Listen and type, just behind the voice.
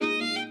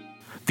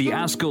the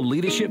ASCL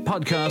Leadership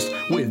Podcast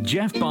with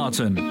Geoff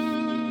Barton.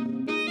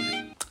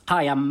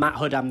 Hi, I'm Matt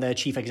Hood. I'm the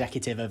Chief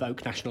Executive of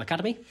Oak National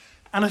Academy.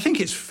 And I think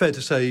it's fair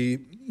to say,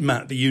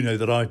 Matt, that you know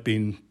that I've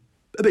been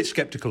a bit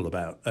sceptical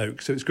about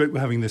Oak. So it's great we're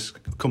having this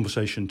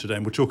conversation today,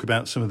 and we'll talk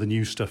about some of the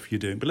new stuff you're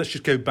doing. But let's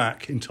just go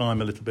back in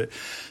time a little bit.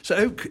 So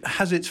Oak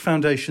has its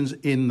foundations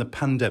in the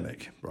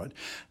pandemic, right?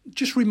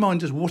 Just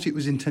remind us what it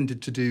was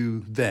intended to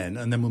do then,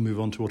 and then we'll move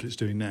on to what it's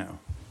doing now.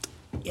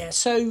 Yeah,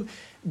 so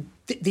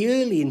the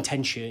early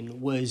intention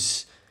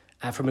was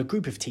from a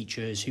group of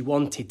teachers who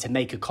wanted to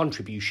make a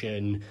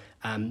contribution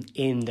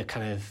in the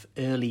kind of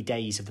early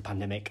days of the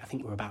pandemic. I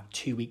think we're about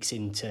 2 weeks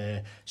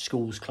into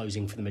schools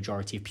closing for the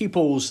majority of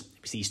pupils.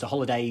 It was the Easter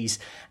holidays,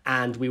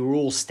 and we were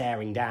all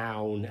staring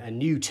down a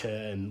new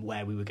term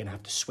where we were going to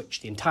have to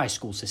switch the entire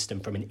school system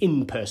from an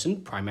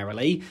in-person,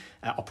 primarily,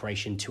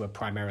 operation to a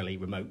primarily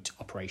remote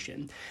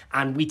operation.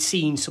 And we'd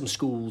seen some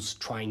schools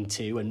trying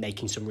to and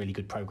making some really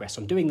good progress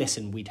on doing this,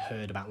 and we'd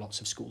heard about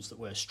lots of schools that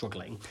were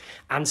struggling.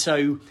 And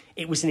so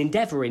it was an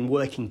endeavour in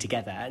working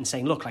together and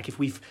saying, look, like if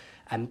we've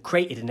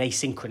created an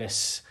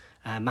asynchronous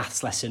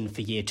maths lesson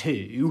for year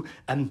 2,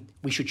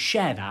 we should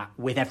share that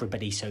with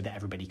everybody so that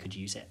everybody could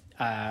use it.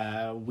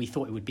 We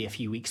thought it would be a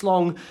few weeks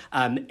long.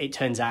 It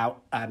turns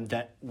out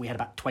that we had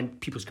about 20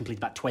 pupils complete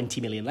about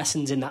 20 million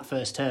lessons in that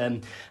first term.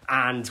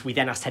 And we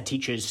then asked head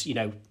teachers,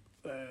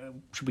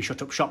 should we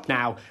shut up shop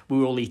now? We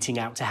were all eating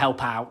out to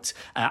help out.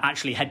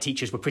 Actually, head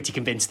teachers were pretty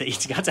convinced that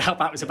eating out to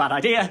help out was a bad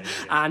idea.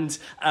 And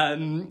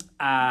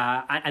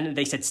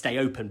they said stay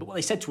open. But what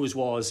they said to us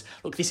was,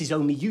 look, this is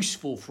only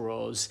useful for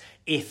us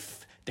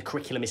if the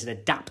curriculum is an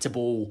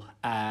adaptable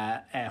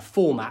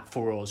format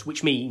for us,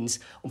 which means,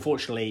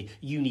 unfortunately,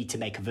 you need to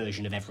make a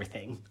version of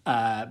everything,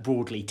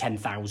 broadly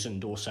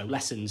 10,000 or so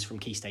lessons from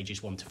key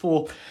stages 1 to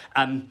 4.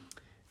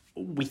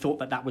 We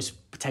thought that was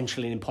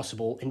potentially an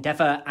impossible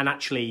endeavour, and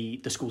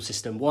actually the school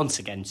system once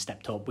again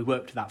stepped up. We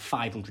worked with about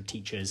 500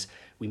 teachers.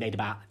 We made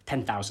about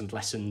 10,000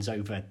 lessons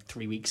over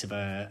 3 weeks of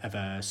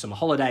a summer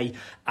holiday,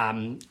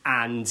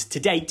 and to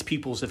date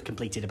pupils have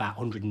completed about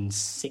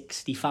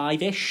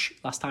 165-ish,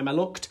 last time I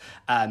looked,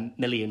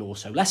 million or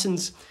so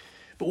lessons.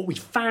 But what we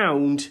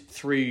found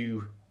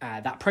through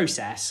that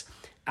process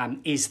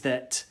is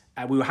that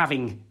we were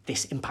having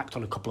this impact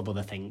on a couple of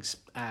other things.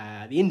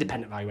 The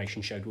independent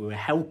evaluation showed we were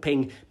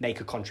helping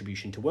make a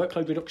contribution to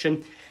workload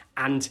reduction,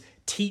 and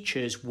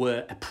teachers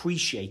were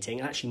appreciating,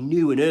 and actually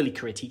new and early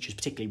career teachers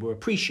particularly were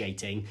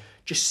appreciating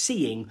just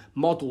seeing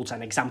models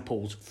and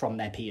examples from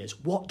their peers.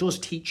 What does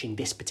teaching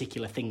this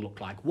particular thing look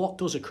like? What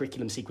does a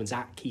curriculum sequence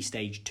at key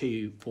stage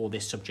 2 for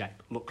this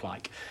subject look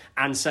like?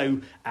 And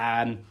so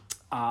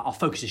our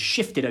focus has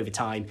shifted over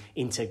time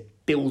into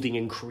building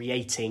and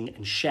creating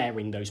and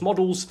sharing those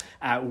models.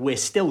 We're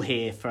still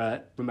here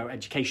for remote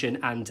education,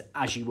 and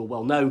as you will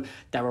well know,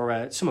 there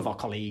are some of our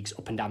colleagues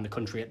up and down the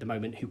country at the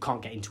moment who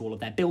can't get into all of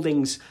their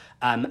buildings.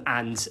 In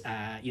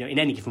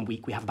any given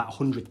week, we have about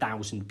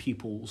 100,000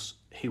 pupils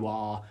who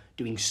are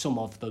doing some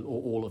of or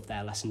all of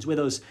their lessons with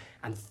us,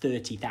 and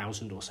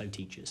 30,000 or so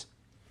teachers.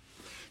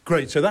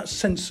 Great. So that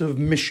sense of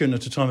mission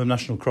at a time of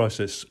national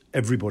crisis,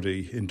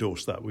 everybody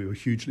endorsed that. We were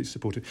hugely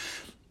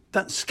supportive.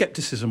 That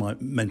scepticism I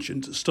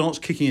mentioned starts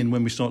kicking in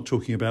when we start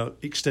talking about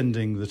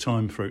extending the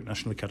time for Oak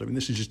National Academy. And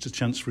this is just a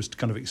chance for us to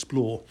kind of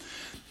explore.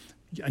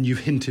 And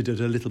you've hinted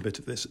at a little bit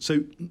of this.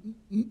 So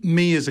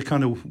me as a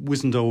kind of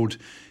wizened old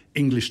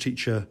English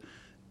teacher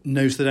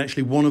knows that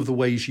actually one of the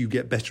ways you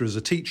get better as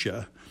a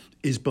teacher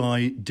is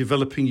by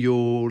developing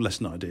your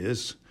lesson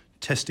ideas,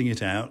 testing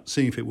it out,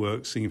 seeing if it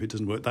works, seeing if it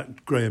doesn't work.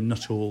 That Graham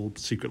Nuttall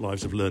Secret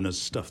Lives of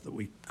Learners stuff that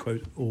we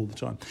quote all the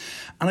time.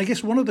 And I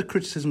guess one of the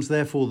criticisms,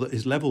 therefore, that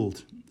is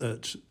levelled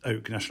at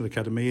Oak National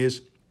Academy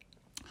is,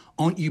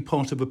 aren't you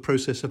part of a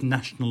process of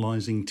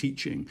nationalising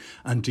teaching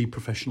and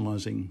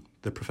deprofessionalising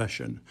the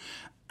profession?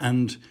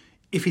 And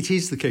if it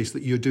is the case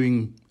that you're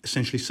doing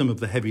essentially some of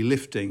the heavy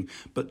lifting,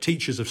 but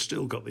teachers have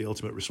still got the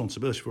ultimate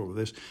responsibility for all of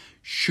this,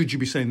 should you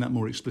be saying that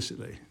more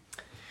explicitly?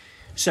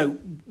 So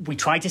we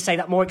try to say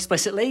that more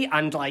explicitly,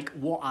 and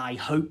what I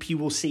hope you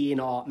will see in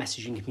our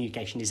messaging and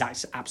communication is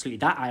absolutely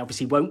that. I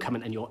obviously won't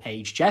comment on your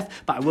age,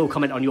 Geoff, but I will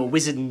comment on your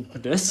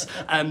wizardness,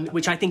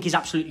 which I think is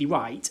absolutely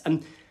right.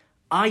 And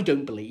we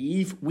don't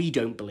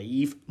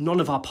believe, none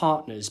of our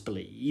partners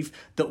believe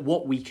that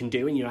what we can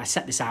do, and I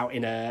set this out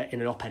in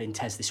an op-ed in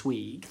TES this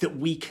week, that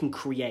we can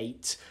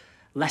create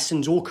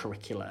lessons or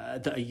curricula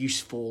that are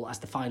useful as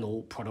the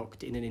final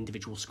product in an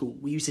individual school.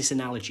 We use this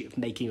analogy of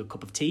making a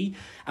cup of tea.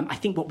 I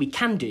think what we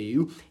can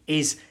do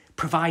is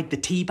provide the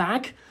tea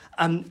bag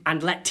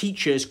and let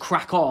teachers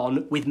crack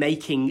on with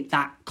making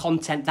that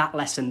content, that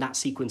lesson, that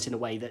sequence in a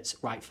way that's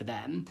right for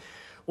them.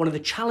 One of the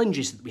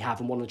challenges that we have,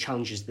 and one of the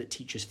challenges that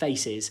teachers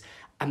face, is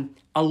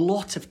a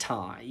lot of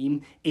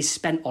time is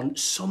spent on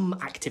some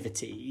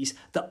activities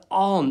that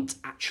aren't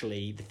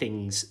actually the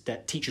things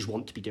that teachers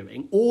want to be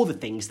doing, or the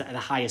things that are the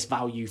highest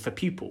value for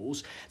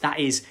pupils. That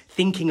is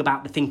thinking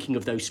about the thinking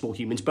of those small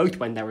humans, both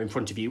when they're in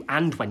front of you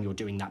and when you're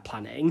doing that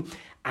planning.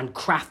 and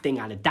crafting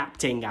and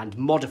adapting and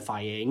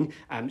modifying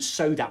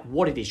so that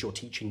what it is you're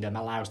teaching them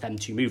allows them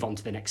to move on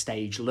to the next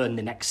stage, learn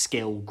the next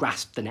skill,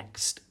 grasp the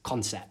next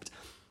concept.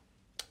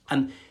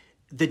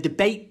 The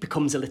debate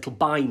becomes a little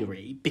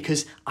binary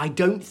because I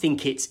don't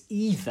think it's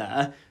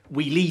either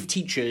we leave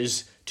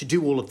teachers to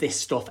do all of this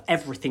stuff,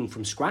 everything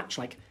from scratch,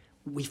 like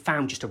we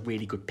found just a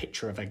really good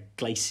picture of a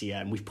glacier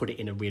and we've put it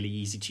in a really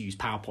easy to use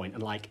PowerPoint,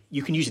 and like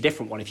you can use a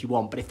different one if you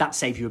want, but if that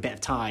saves you a bit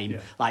of time,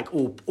 like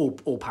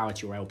all power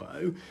to your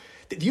elbow.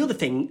 The other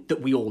thing that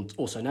we all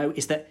also know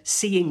is that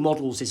seeing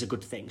models is a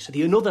good thing. So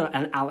the another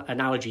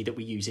analogy that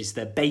we use is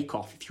the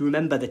bake-off. If you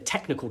remember the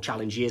technical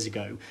challenge years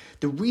ago,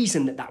 the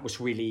reason that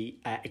was really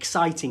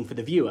exciting for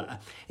the viewer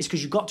is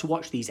because you got to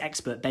watch these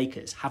expert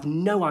bakers have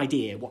no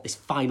idea what this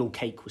final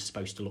cake was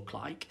supposed to look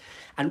like.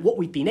 And what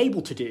we've been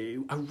able to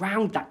do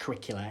around that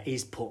curricula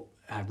is put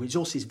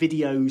resources,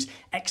 videos,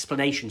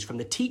 explanations from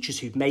the teachers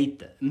who've made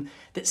them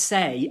that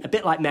say, a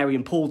bit like Mary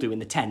and Paul do in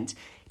the tent,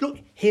 look,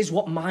 here's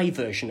what my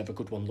version of a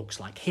good one looks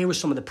like. Here are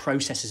some of the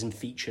processes and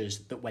features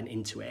that went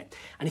into it.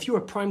 And if you're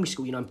a primary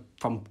school, I'm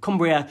from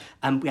Cumbria,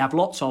 and we have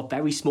lots of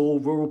very small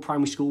rural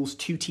primary schools,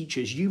 2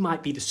 teachers, you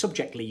might be the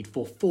subject lead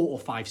for 4 or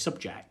 5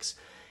 subjects.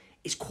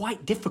 It's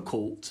quite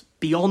difficult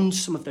beyond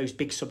some of those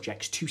big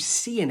subjects to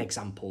see an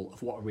example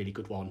of what a really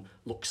good one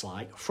looks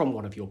like from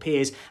one of your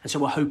peers. And so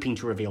we're hoping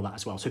to reveal that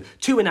as well. So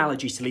 2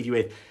 analogies to leave you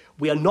with.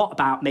 We are not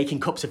about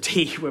making cups of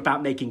tea. We're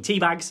about making tea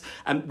bags.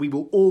 And we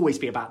will always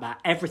be about that.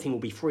 Everything will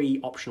be free,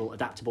 optional,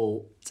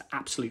 adaptable. It's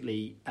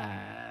absolutely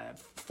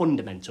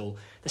fundamental.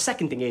 The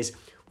second thing is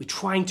we're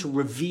trying to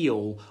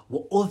reveal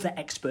what other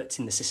experts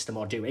in the system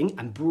are doing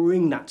and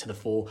bring that to the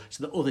fore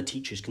so that other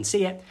teachers can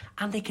see it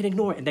and they can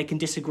ignore it and they can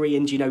disagree.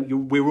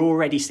 And, we're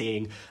already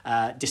seeing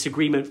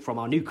disagreement from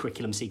our new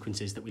curriculum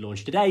sequences that we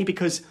launched today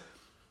because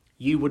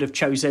you would have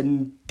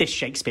chosen this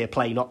Shakespeare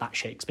play, not that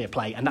Shakespeare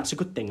play. And that's a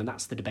good thing, and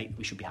that's the debate that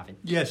we should be having.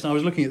 Yes, and I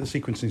was looking at the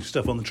sequencing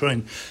stuff on the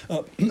train,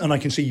 and I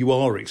can see you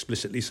are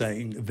explicitly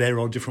saying there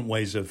are different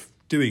ways of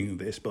doing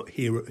this, but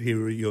here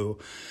are your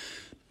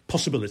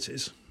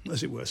possibilities,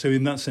 as it were. So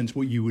in that sense,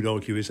 what you would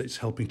argue is it's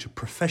helping to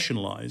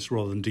professionalise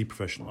rather than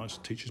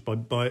deprofessionalise teachers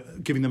by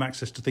giving them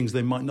access to things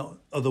they might not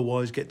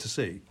otherwise get to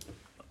see.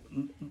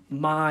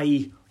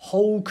 My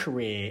whole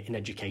career in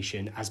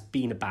education has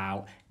been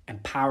about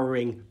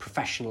empowering,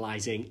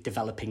 professionalising,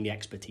 developing the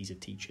expertise of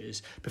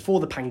teachers. Before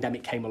the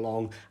pandemic came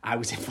along, I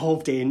was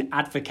involved in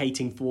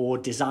advocating for,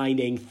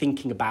 designing,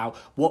 thinking about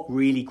what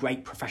really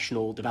great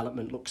professional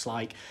development looks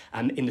like.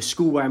 In the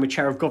school where I'm a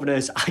chair of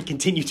governors, I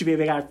continue to be a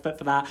big advocate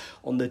for that.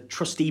 On the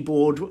trustee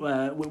board,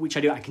 which I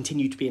do, I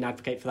continue to be an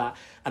advocate for that.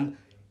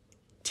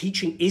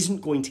 Teaching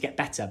isn't going to get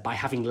better by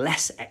having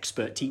less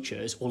expert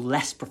teachers or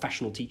less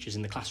professional teachers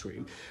in the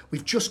classroom.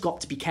 We've just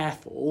got to be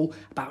careful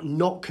about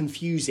not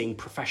confusing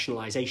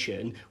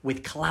professionalisation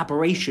with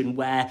collaboration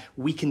where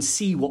we can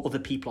see what other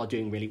people are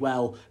doing really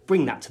well,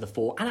 bring that to the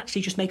fore, and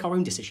actually just make our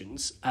own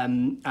decisions.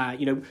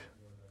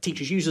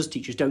 Teachers use us,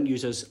 teachers don't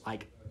use us,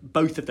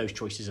 both of those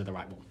choices are the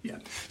right one. Yeah.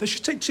 Let's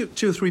just take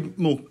two or three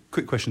more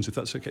quick questions, if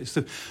that's okay.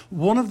 So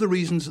one of the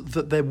reasons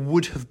that there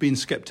would have been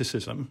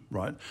scepticism,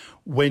 right,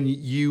 when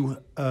you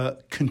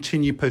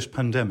continue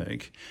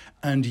post-pandemic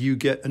and you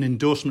get an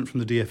endorsement from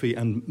the DFE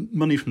and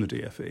money from the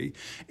DFE,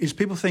 is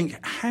people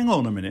think, hang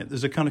on a minute,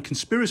 there's a kind of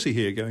conspiracy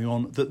here going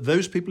on that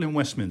those people in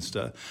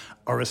Westminster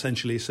are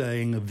essentially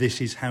saying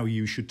this is how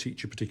you should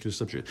teach a particular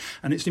subject.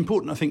 And it's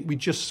important, I think, we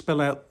just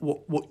spell out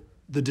what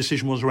the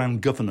decision was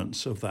around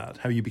governance of that,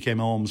 how you became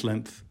an arm's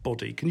length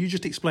body. Can you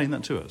just explain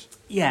that to us?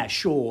 Yeah,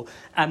 sure.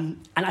 And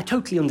I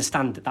totally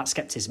understand that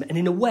scepticism. And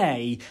in a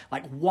way,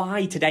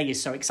 why today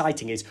is so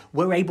exciting is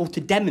we're able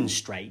to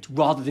demonstrate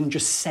rather than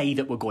just say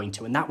that we're going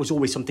to. And that was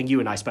always something you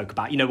and I spoke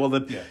about.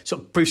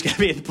 Sort of proof's going to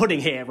be in the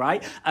pudding here,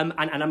 right? And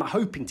I'm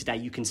hoping today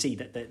you can see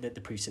that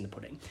the proof's in the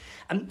pudding.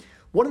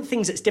 One of the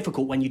things that's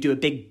difficult when you do a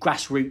big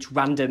grassroots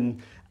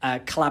random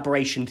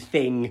collaboration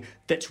thing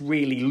that's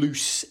really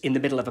loose in the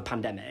middle of a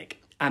pandemic,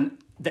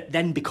 that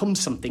then becomes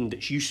something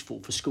that's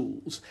useful for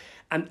schools,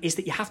 is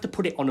that you have to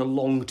put it on a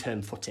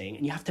long-term footing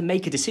and you have to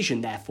make a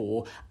decision,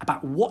 therefore,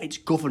 about what its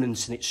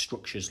governance and its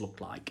structures look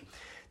like.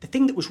 The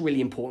thing that was really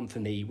important for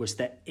me was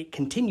that it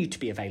continued to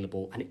be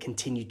available and it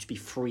continued to be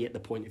free at the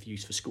point of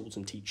use for schools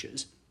and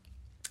teachers.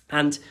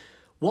 And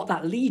what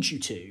that leads you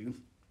to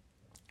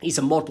is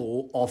a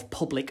model of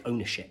public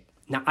ownership.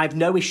 Now, I have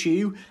no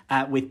issue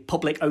with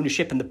public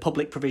ownership and the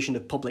public provision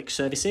of public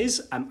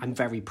services. I'm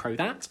very pro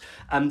that.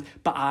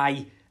 But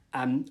I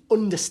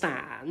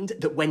understand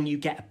that when you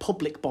get a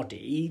public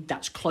body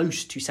that's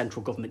close to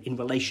central government in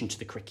relation to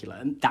the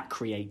curriculum, that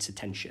creates a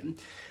tension.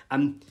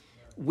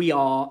 We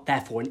are,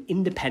 therefore, an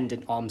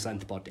independent arm's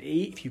length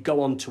body. If you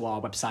go onto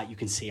our website, you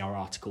can see our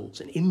articles.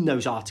 And in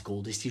those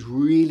articles, this is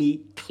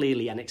really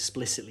clearly and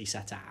explicitly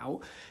set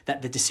out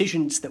that the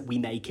decisions that we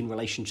make in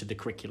relation to the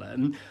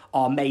curriculum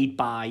are made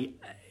by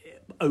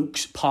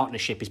Oak's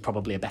partnership is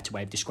probably a better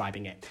way of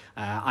describing it.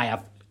 I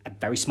have a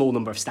very small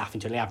number of staff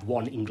internally. I have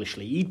one English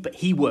lead, but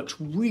he works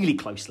really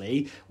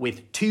closely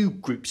with two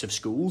groups of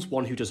schools,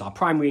 one who does our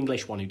primary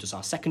English, one who does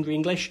our secondary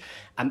English,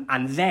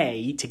 and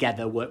they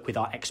together work with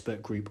our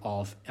expert group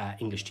of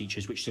English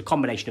teachers, which is a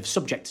combination of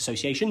subject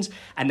associations,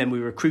 and then we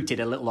recruited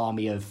a little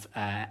army of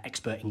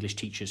expert English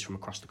teachers from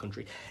across the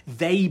country.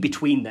 They,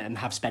 between them,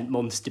 have spent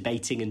months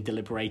debating and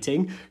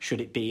deliberating,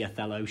 should it be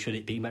Othello, should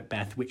it be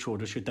Macbeth, which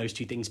order should those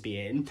two things be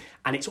in,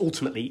 and it's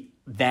ultimately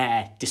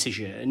their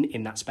decision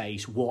in that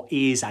space, what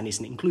is and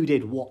isn't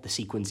included, what the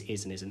sequence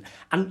is and isn't.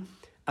 And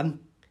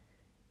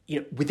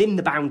within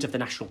the bounds of the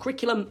national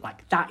curriculum,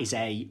 like, that is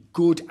a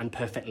good and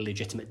perfectly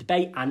legitimate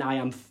debate, and I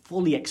am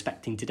fully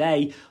expecting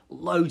today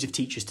loads of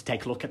teachers to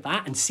take a look at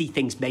that and see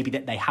things maybe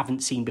that they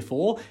haven't seen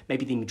before,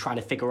 maybe they've been trying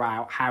to figure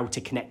out how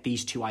to connect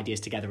these two ideas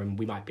together, and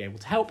we might be able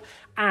to help.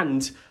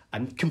 And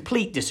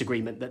complete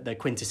disagreement that the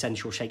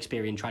quintessential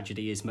Shakespearean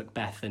tragedy is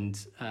Macbeth and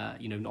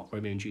not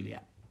Romeo and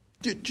Juliet.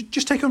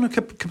 Just take on a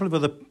couple of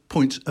other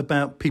points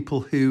about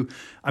people who,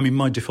 I mean,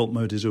 my default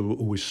mode is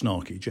always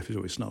snarky. Geoff is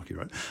always snarky,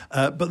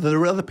 right? But there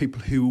are other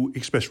people who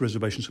express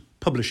reservations.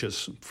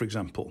 Publishers, for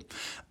example.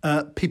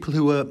 People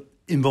who are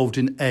involved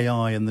in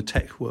AI and the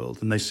tech world,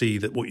 and they see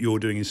that what you're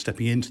doing is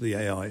stepping into the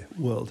AI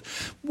world.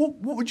 What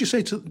would you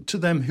say to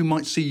them who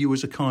might see you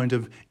as a kind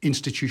of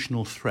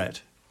institutional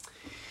threat?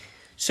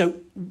 So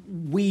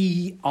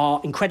we are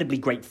incredibly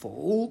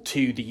grateful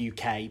to the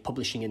UK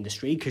publishing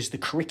industry, because the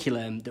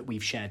curriculum that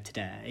we've shared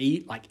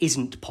today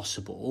isn't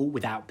possible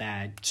without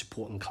their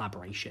support and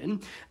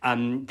collaboration.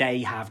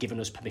 They have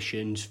given us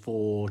permissions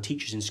for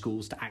teachers in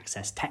schools to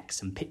access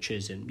text and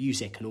pictures and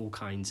music and all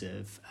kinds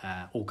of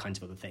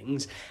other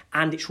things.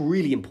 And it's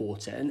really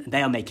important, and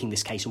they are making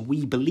this case, and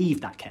we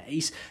believe that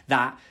case,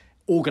 that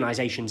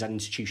organisations and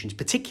institutions,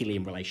 particularly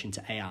in relation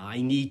to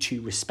AI, need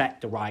to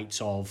respect the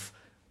rights of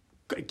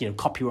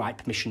copyright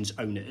permissions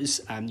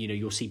owners.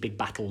 You'll see big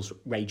battles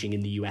raging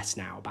in the US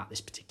now about this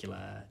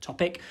particular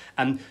topic.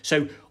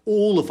 So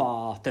all of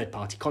our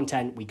third-party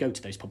content, we go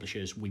to those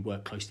publishers, we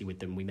work closely with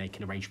them, we make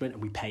an arrangement,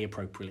 and we pay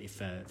appropriately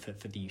for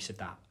the use of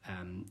that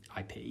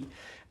IP.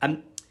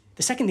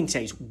 The second thing to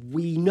say is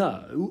we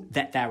know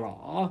that there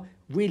are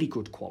really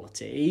good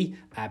quality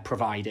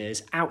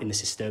providers out in the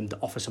system that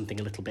offer something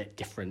a little bit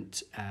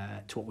different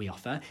to what we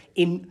offer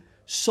in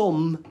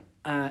some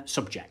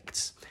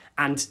subjects.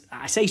 And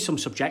I say some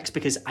subjects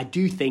because I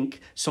do think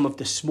some of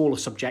the smaller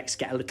subjects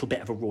get a little bit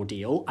of a raw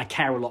deal. I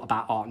care a lot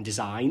about art and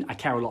design. I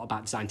care a lot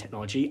about design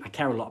technology. I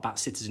care a lot about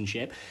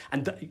citizenship.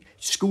 And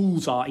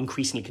schools are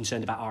increasingly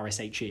concerned about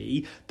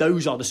RSHE.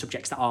 Those are the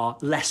subjects that are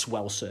less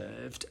well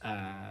served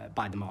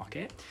by the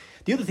market.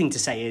 The other thing to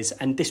say is,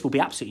 and this will be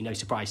absolutely no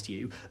surprise to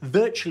you,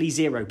 virtually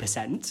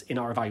 0% in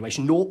our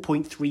evaluation,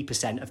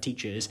 0.3% of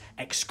teachers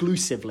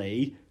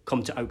exclusively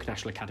come to Oak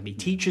National Academy.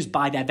 Teachers,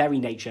 by their very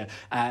nature,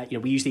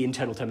 we use the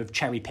internal term of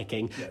cherry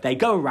picking. Yeah. They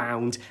go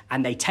around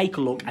and they take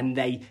a look and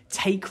they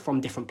take from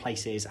different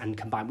places and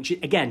combine, which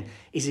again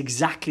is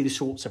exactly the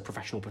sorts of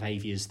professional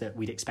behaviours that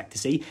we'd expect to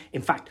see.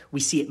 In fact, we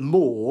see it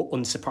more,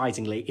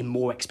 unsurprisingly, in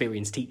more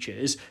experienced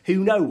teachers who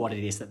know what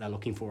it is that they're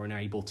looking for and are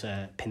able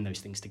to pin those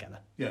things together.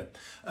 Yeah.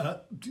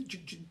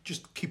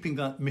 Just keeping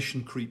that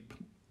mission creep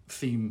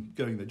theme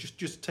going there,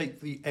 just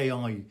take the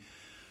AI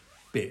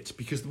bit,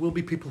 because there will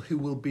be people who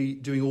will be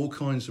doing all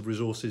kinds of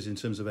resources in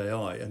terms of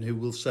AI and who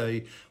will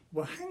say,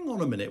 well, hang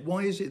on a minute,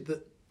 why is it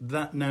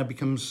that now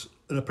becomes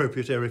an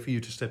appropriate area for you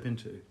to step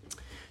into?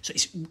 So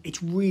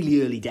it's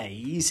really early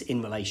days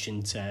in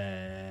relation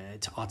to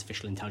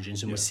artificial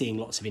intelligence, and we're seeing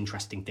lots of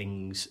interesting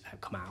things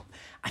come out.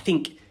 I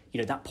think,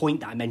 that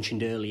point that I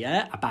mentioned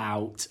earlier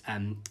about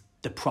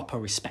the proper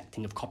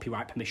respecting of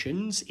copyright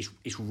permissions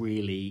is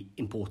really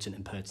important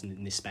and pertinent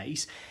in this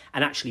space.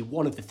 And actually,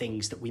 one of the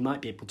things that we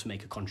might be able to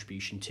make a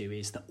contribution to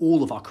is that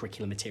all of our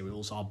curriculum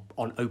materials are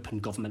on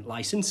open government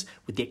licence,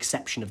 with the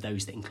exception of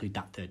those that include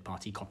that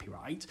third-party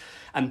copyright.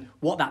 And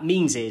what that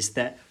means is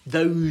that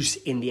those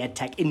in the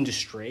edtech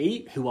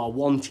industry who are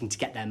wanting to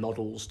get their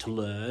models to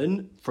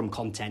learn from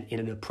content in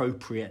an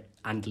appropriate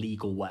and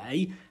legal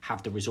way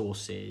have the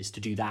resources to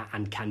do that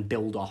and can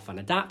build off and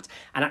adapt.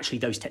 And actually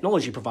those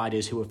technology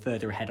providers who are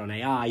further ahead on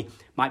AI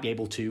might be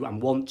able to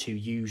and want to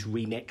use,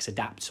 remix,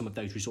 adapt some of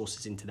those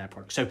resources into their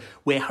products. So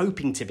we're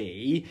hoping to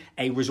be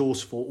a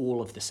resource for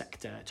all of the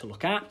sector to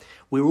look at.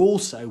 We're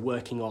also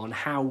working on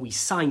how we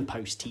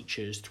signpost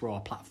teachers through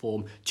our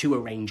platform to a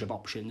range of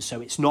options.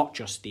 So it's not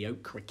just the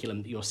Oak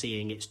curriculum that you're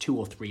seeing, it's 2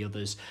 or 3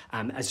 others.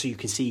 And so you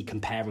can see,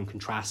 compare and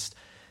contrast,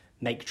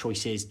 make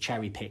choices,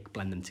 cherry pick,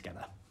 blend them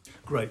together.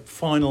 Great.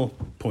 Final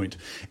point.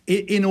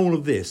 In all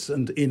of this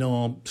and in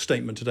our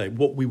statement today,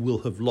 what we will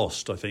have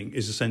lost, I think,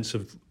 is a sense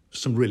of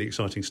some really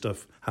exciting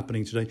stuff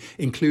happening today,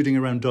 including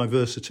around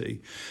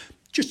diversity.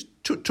 Just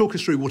talk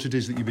us through what it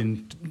is that you've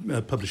been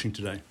publishing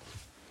today.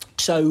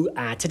 So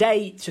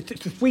today,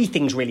 3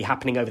 things really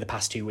happening over the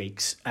past 2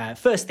 weeks.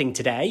 First thing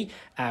today,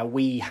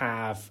 we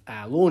have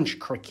launched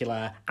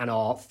curricula and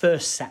our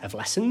first set of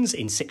lessons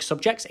in 6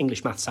 subjects: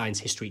 English, Maths, Science,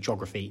 History,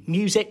 Geography,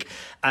 Music.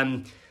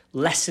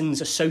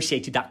 lessons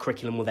associated with that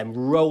curriculum will then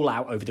roll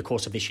out over the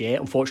course of this year.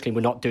 Unfortunately,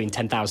 we're not doing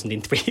 10,000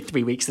 in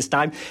three weeks this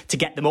time. To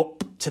get them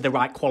up to the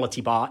right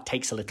quality bar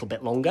takes a little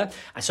bit longer.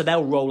 And so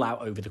they'll roll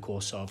out over the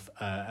course of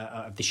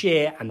this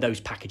year, and those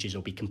packages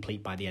will be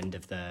complete by the end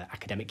of the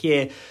academic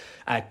year.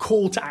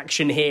 Call to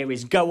action here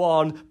is go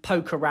on,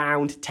 poke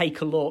around,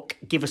 take a look,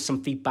 give us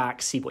some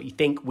feedback, see what you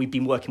think. We've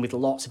been working with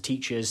lots of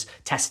teachers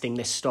testing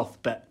this stuff,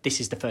 but this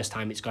is the first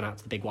time it's gone out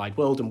to the big wide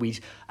world, and we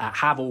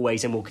have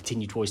always and will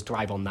continue to always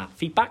thrive on that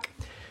feedback.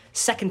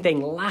 Second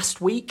thing, last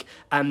week,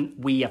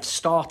 we have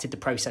started the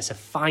process of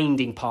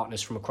finding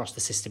partners from across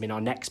the system in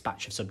our next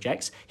batch of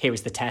subjects. Here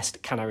is the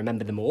test. Can I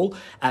remember them all?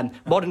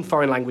 Modern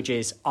foreign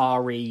languages,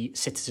 RE,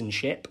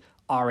 citizenship,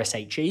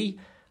 RSHE,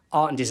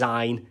 art and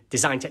design,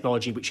 design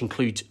technology, which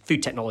includes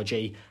food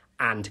technology,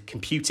 and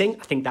computing.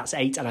 I think that's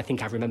 8, and I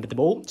think I've remembered them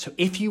all. So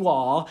if you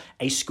are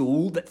a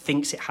school that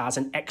thinks it has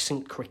an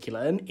excellent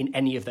curriculum in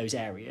any of those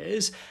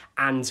areas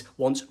and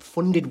wants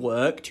funded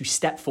work to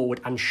step forward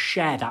and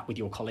share that with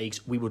your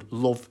colleagues, we would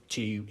love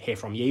to hear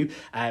from you.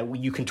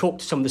 You can talk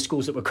to some of the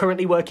schools that we're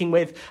currently working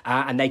with,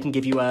 and they can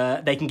give you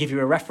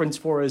a reference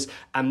for us.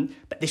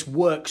 But this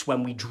works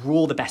when we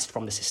draw the best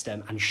from the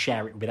system and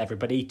share it with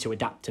everybody to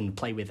adapt and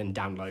play with and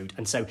download.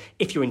 And so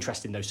if you're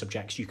interested in those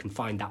subjects, you can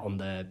find that on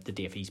the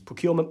DfE's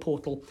procurement portal.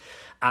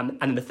 And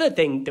then the third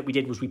thing that we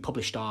did was we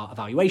published our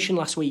evaluation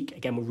last week.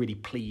 Again, we're really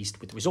pleased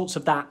with the results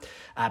of that.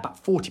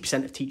 About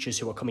 40% of teachers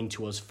who are coming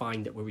to us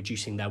find that we're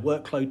reducing their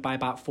workload by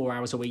about 4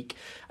 hours a week.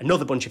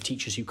 Another bunch of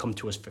teachers who come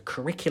to us for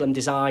curriculum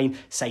design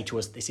say to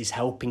us this is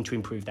helping to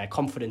improve their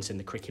confidence in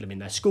the curriculum in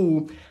their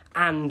school.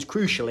 And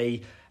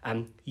crucially,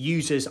 our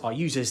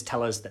users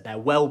tell us that their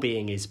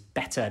well-being is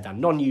better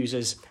than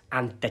non-users,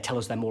 and they tell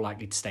us they're more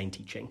likely to stay in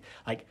teaching.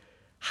 Like,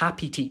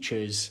 happy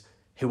teachers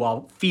who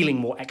are feeling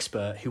more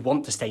expert, who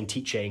want to stay in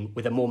teaching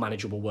with a more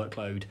manageable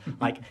workload,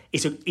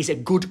 is a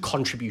good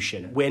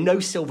contribution. We're no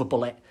silver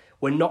bullet.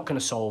 We're not going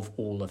to solve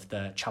all of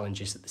the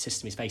challenges that the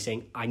system is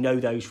facing. I know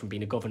those from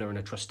being a governor and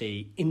a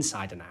trustee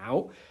inside and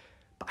out,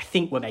 but I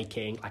think we're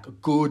making like a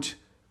good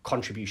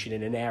contribution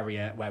in an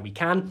area where we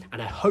can.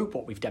 And I hope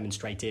what we've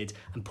demonstrated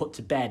and put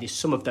to bed is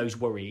some of those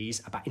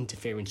worries about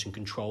interference and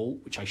control,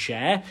 which I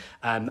share.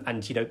 And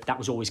that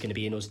was always going to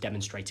be in us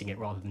demonstrating it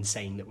rather than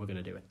saying that we're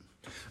going to do it.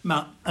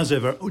 Matt, as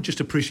ever, I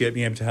just appreciate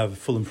being able to have a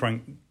full and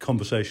frank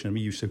conversation. I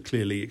mean, you so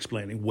clearly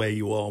explaining where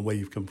you are, where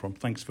you've come from.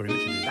 Thanks very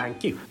much indeed.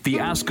 Thank you. The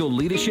ASCL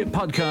Leadership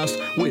Podcast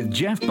with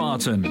Geoff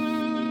Barton.